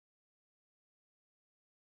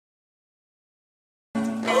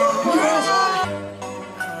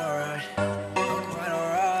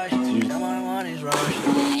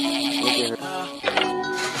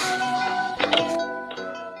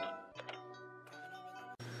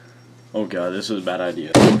Oh god, this was a bad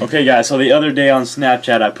idea. Okay guys, so the other day on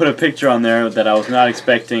Snapchat, I put a picture on there that I was not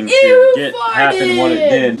expecting to get happen what it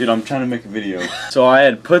did. Dude, I'm trying to make a video. So I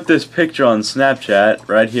had put this picture on Snapchat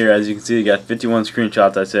right here. As you can see, I got 51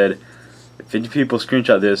 screenshots. I said, if 50 people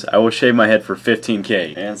screenshot this, I will shave my head for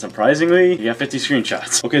 15K. And surprisingly, you got 50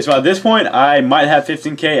 screenshots. Okay, so at this point, I might have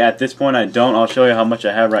 15K. At this point, I don't. I'll show you how much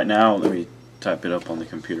I have right now. Let me type it up on the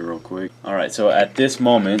computer real quick. Alright, so at this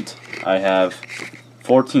moment, I have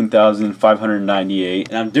 14,598,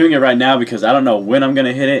 and I'm doing it right now because I don't know when I'm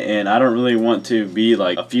gonna hit it, and I don't really want to be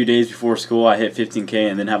like a few days before school I hit 15K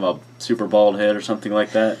and then have a super bald head or something like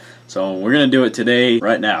that. So we're gonna do it today,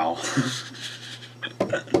 right now.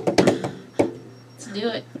 Let's do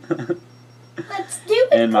it. Let's do it.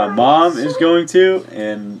 And my mom is going to,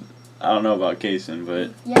 and I don't know about Tyson, but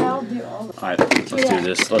yeah, I'll do all of it. Alright, let's do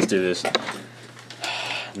this. Let's do this.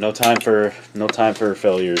 No time for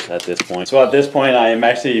failures at this point. So at this point, I am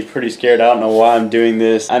actually pretty scared. I don't know why I'm doing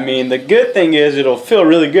this. I mean, the good thing is it'll feel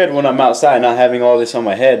really good when I'm outside not having all this on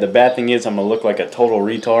my head. The bad thing is I'm gonna look like a total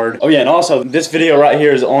retard. Oh yeah, and also this video right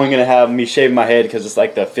here is only gonna have me shave my head because it's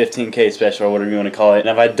like the 15K special or whatever you want to call it. And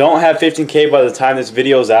if I don't have 15K by the time this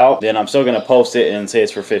video's out, then I'm still gonna post it and say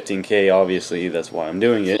it's for 15K. Obviously, that's why I'm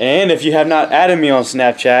doing it. And if you have not added me on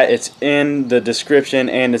Snapchat, it's in the description,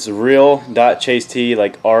 and it's real.chaset,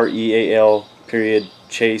 like REAL period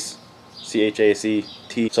chase CHASET.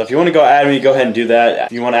 So if you want to go add me, go ahead and do that.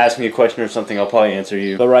 If you want to ask me a question or something, I'll probably answer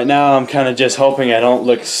you. But right now, I'm kind of just hoping I don't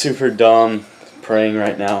look super dumb. Praying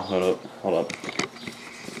right now. Hold up.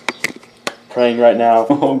 Praying right now.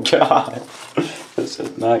 Oh god, this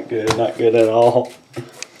is not good at all.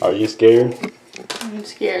 Are you scared? I'm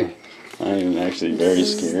scared. I'm actually very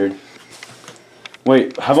scared.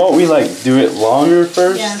 Wait, how about we like do it longer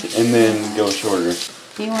first and then go shorter?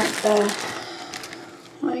 You want the,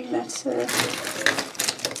 like that's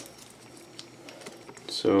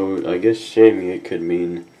So I guess shaving it could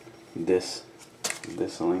mean this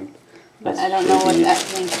length. But I don't know what that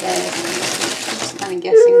length is. I'm just kind of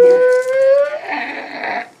guessing here.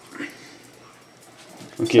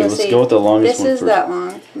 Okay, so let's see, go with the longest one first. This is first. that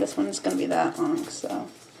long. This one is going to be that long. So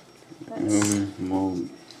that's, Well,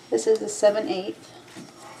 this is a 7/8.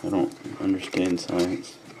 I don't understand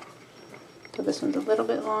science. So this one's a little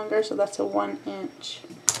bit longer, so that's a 1 inch.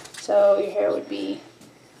 So your hair would be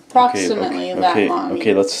approximately that long.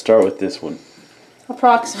 Okay, let's start with this one.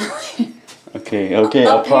 Approximately. Okay.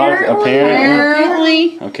 Apparently.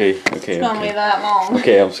 Okay. It's gonna be that long.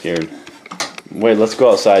 Okay, I'm scared. Wait, let's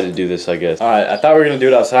go outside to do this, I guess. Alright, I thought we were gonna do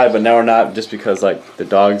it outside, but now we're not, just because like the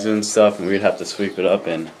dogs and stuff, and we'd have to sweep it up,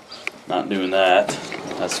 and not doing that.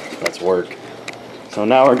 That's work. So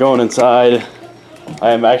now we're going inside.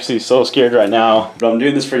 I am actually so scared right now, but I'm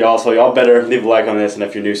doing this for y'all, so y'all better leave a like on this, and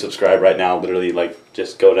if you're new, subscribe right now. Literally, like,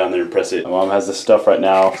 just go down there and press it. My mom has this stuff right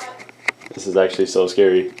now. This is actually so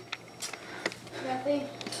scary.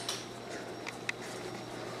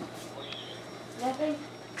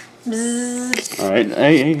 Alright,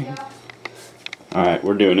 hey. Alright,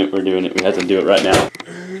 we're doing it. We have to do it right now.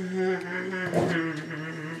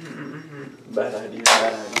 Bad idea.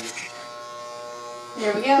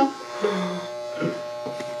 Here we go.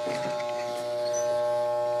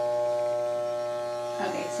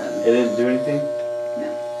 Okay, so It didn't do anything? no.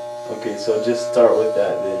 Okay, so just start with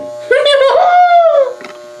that then.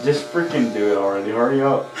 Just freaking do it already. Hurry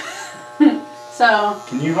up. So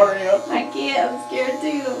Can you hurry up? I can't. I'm scared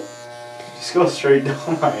too. Just go straight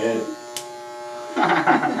down my head.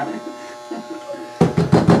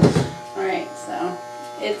 All right, so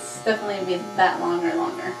it's definitely be that long or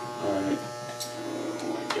longer. Alright.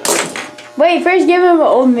 Wait, first give him an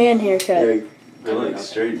old man haircut. Yeah, go like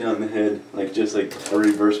straight down the head, like just like a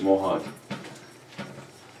reverse mohawk.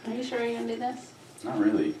 Are you sure you're gonna do this? Not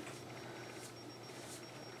really.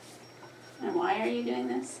 And why are you doing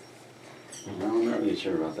this? No, I'm not really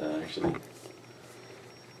sure about that actually.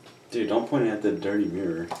 Dude, don't point it at the dirty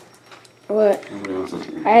mirror. What? Nobody wants to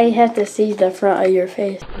see. I have to see the front of your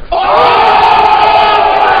face.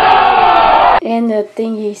 And the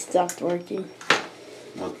thingy stopped working.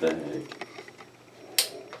 What the heck?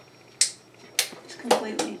 Just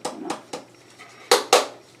completely. No.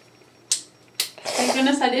 Thank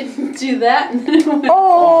goodness I didn't do that.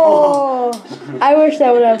 Oh! I wish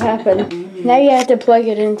that would have happened. Now you have to plug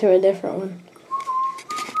it into a different one.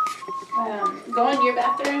 Go into your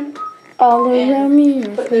bathroom. All around me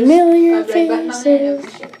are familiar faces.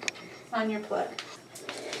 On your plug.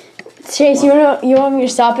 Chase, you want me to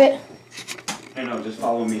stop it? Hey, no, just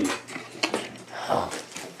follow me. Now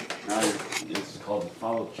it's called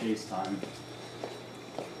follow chase time.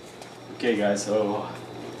 Okay, guys, so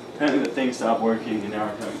Apparently the thing stopped working and now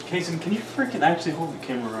we're coming. Kason, can you freaking actually hold the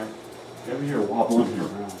camera right? You're over here wobbling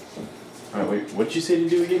around. Alright, wait, what did you say to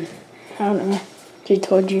do again? I don't know. She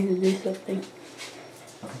told you to do something.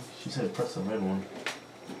 She said press the red one.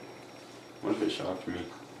 What if it shocked me?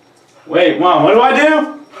 Wait, Mom, what do I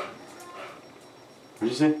do? What'd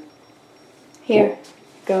you say? Here,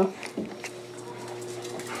 go.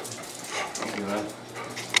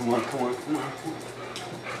 Come on, come on, come on.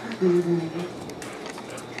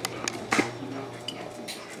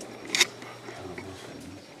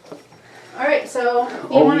 Alright, so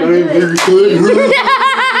you want to do it.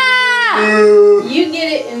 You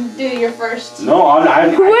get it and do your first. No, What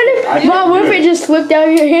if, Mom, what if it just slipped out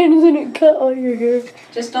of your hands and it cut all your hair?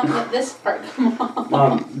 Just don't let this part come off.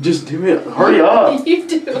 Mom, just do it. Hurry up. You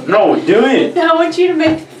do. No, do it. I want you to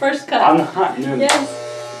make the first cut. I'm not doing it. Yes.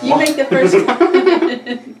 You make the first cut.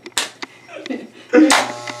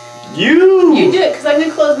 You! You do it because I'm going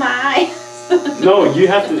to close my eyes. No, you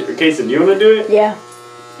have to. Kason, you want to do it? Yeah.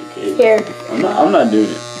 Okay. Here. I'm not doing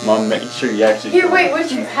it. Mom, make sure you actually. Here, wait,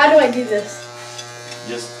 how do I do this?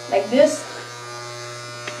 Just. Like this?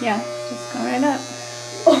 Yeah, just go right up.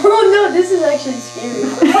 Oh no, this is actually scary.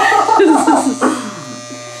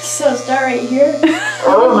 So start right here.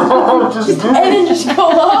 Oh no, just do And then just go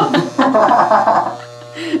up.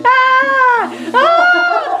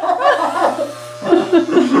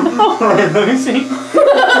 Alright, let me see.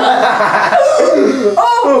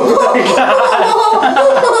 Oh my God.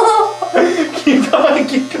 Keep going,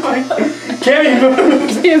 keep going. Cammy, move.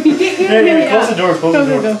 Cammy, close the door, close the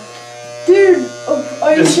door. Go. Dude,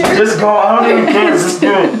 are you sure? Just go, I don't even care, just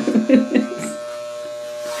do it.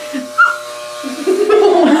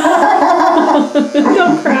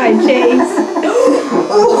 Don't cry, Chase.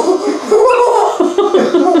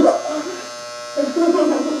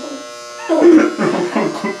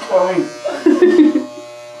 Keep going.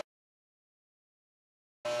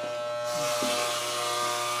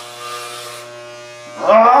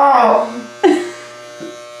 Oh!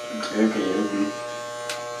 Okay.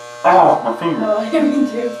 Oh, my finger. Oh, I me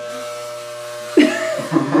too.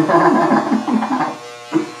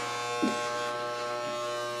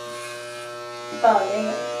 Oh, dang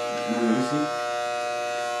it. Let me see.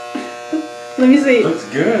 Let me see. Looks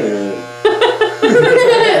good. It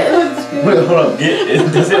looks good. Wait, hold up.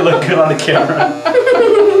 Does it look good on the camera?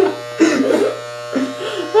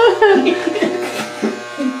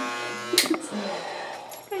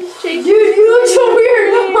 Dude, you look so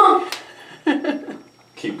weird.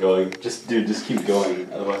 Keep going. Just keep going.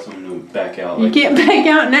 Otherwise, I'm gonna back out. You can't back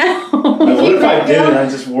out now. Like, what if I did and I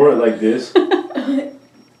just wore it like this?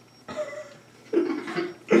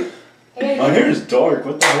 My hair is dark.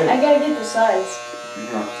 What the heck? I gotta get the size.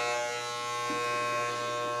 Yeah.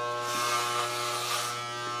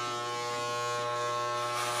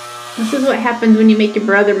 This is what happens when you make your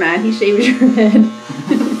brother mad. He shaves your head.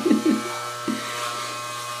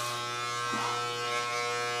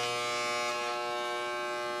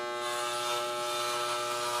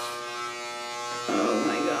 Oh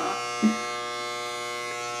my god.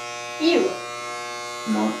 Ew.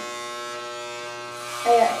 No. I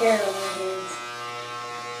got hair on my hands.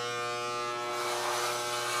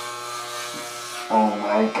 Oh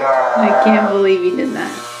my god. I can't believe you did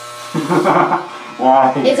that.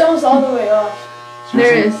 Why? It's almost all the way off.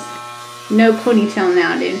 There is no ponytail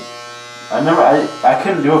now, dude. I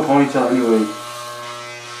couldn't do a ponytail anyway.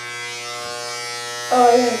 Oh,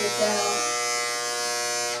 I gotta get that off.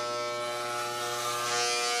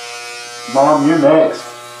 Mom, you're next.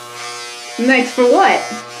 Next for what?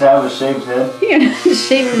 To have a shaved head. You're not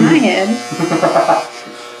shaving my head.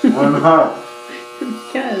 Why not?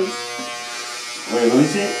 Because. Wait, let me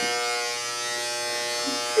see it.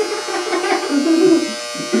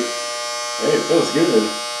 Hey, it feels good.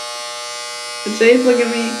 But Chase, look at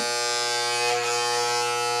me.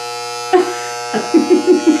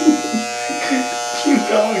 Keep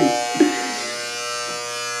going.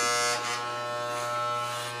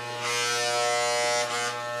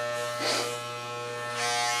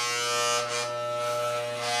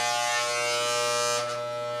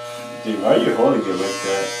 Dude, why are you holding it like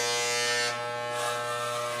that?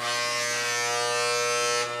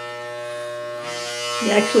 You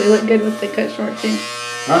actually look good with the cut short too.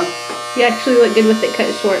 Huh? You actually look good with it cut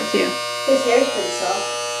short too. His hair's pretty soft.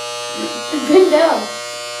 Bend down.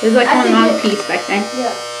 There's like I one think long it- piece back there. Yeah.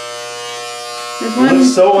 There's It one.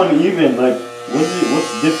 looks so uneven. Like,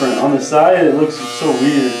 what's different? On the side, it looks so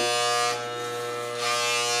weird.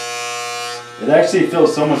 It actually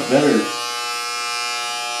feels so much better.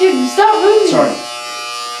 Dude, stop moving. Sorry.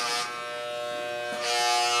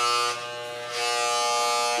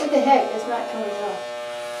 What the heck? It's not coming off.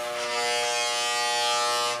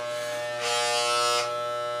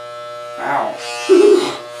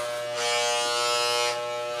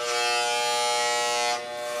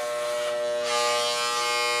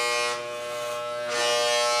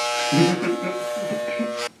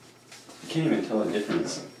 can't even tell the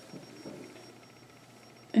difference.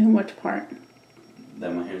 In which part?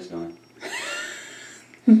 That my hair's going.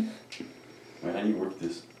 Wait, how do you work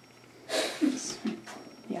this?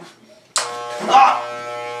 Yeah. Ah!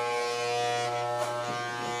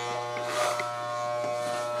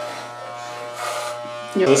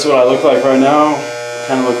 Yep. This is what I look like right now.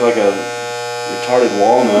 Kind of look like a retarded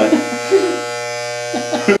walnut.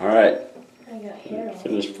 Alright. I got hair.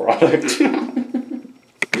 Finished product.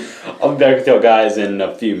 I'll be back with y'all guys in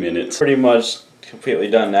a few minutes. Pretty much completely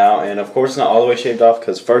done now, and of course not all the way shaved off,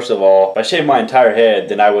 because first of all, if I shaved my entire head,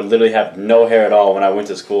 then I would literally have no hair at all when I went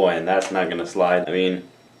to school, and that's not gonna slide. I mean,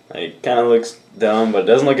 it kind of looks dumb, but it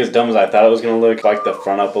doesn't look as dumb as I thought it was gonna look. Like the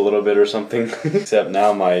front up a little bit or something. Except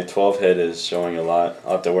now my 12 head is showing a lot.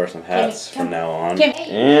 I'll have to wear some hats from now on.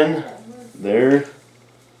 And there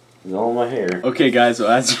is all my hair. Okay guys, so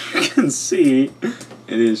as you can see,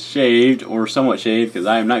 it is shaved, or somewhat shaved, because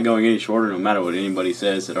I am not going any shorter no matter what anybody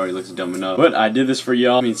says. It already looks dumb enough. But I did this for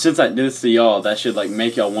y'all. I mean, since I did this to y'all, that should like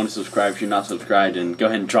make y'all want to subscribe if you're not subscribed, and go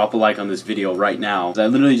ahead and drop a like on this video right now. I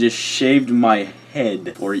literally just shaved my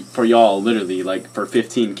head for y'all, literally, like for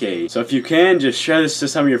 15K. So if you can, just share this to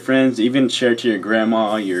some of your friends, even share it to your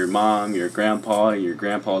grandma, your mom, your grandpa, your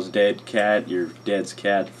grandpa's dead cat, your dad's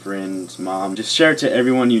cat, friend's mom. Just share it to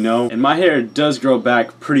everyone you know. And my hair does grow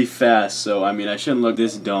back pretty fast, so I mean, I shouldn't look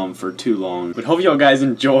this dumb for too long. But hope y'all guys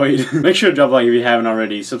enjoyed. Make sure to drop a like if you haven't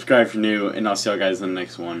already, subscribe if you're new, and I'll see y'all guys in the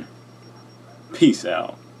next one. Peace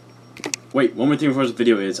out. Wait, one more thing before this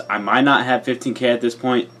video is, I might not have 15K at this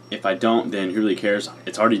point. If I don't, then who really cares?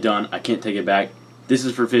 It's already done. I can't take it back. This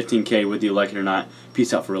is for 15K, whether you like it or not.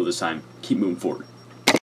 Peace out for real this time. Keep moving forward.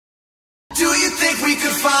 Do you think we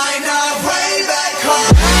could find